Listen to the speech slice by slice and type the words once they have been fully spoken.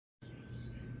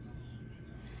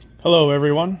Hello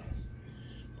everyone,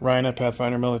 Ryan at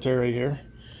Pathfinder Militaria here.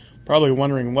 Probably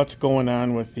wondering what's going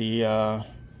on with the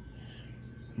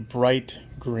bright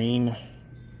green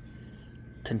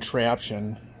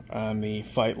contraption on the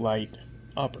Fight Light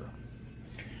upper.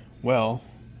 Well,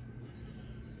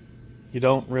 you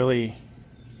don't really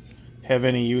have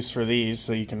any use for these,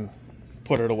 so you can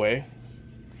put it away.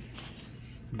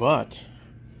 But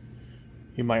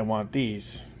you might want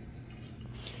these,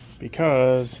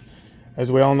 because as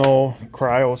we all know,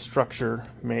 cryostructure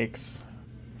makes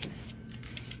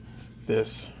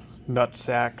this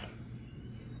nutsack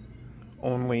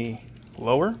only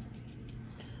lower.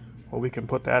 Well, we can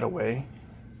put that away.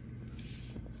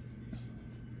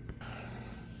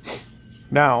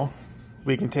 Now,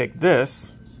 we can take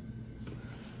this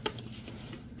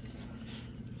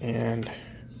and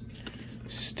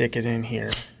stick it in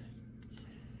here.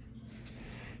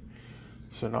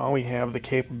 So now we have the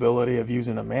capability of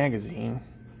using a magazine.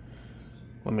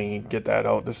 Let me get that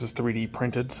out. This is 3D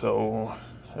printed, so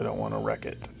I don't want to wreck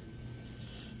it.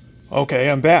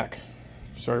 Okay, I'm back.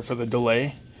 Sorry for the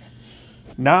delay.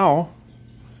 Now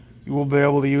you will be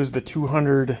able to use the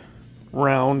 200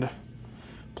 round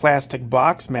plastic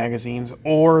box magazines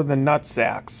or the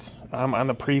nutsacks. On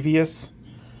the previous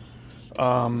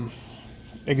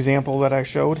example that I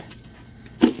showed,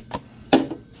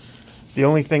 the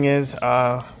only thing is,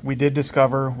 we did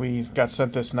discover, we got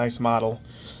sent this nice model.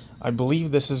 I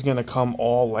believe this is going to come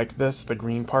all like this, the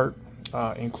green part,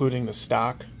 including the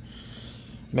stock.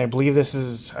 And I believe this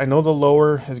is, I know the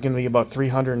lower is going to be about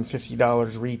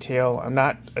 $350 retail. I'm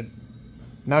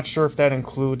not sure if that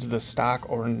includes the stock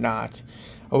or not.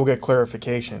 I will get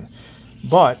clarification.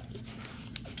 But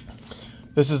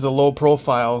this is the low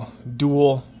profile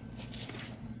dual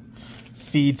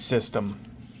feed system.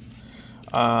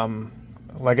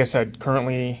 Like I said,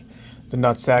 currently the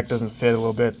nutsack doesn't fit a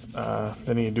little bit.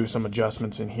 They need to do some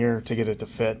adjustments in here to get it to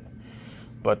fit.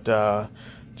 But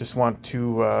just want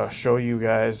to show you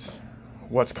guys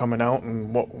what's coming out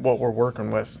and what we're working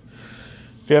with.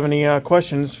 If you have any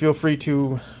questions, feel free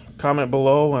to comment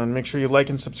below and make sure you like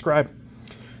and subscribe.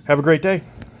 Have a great day.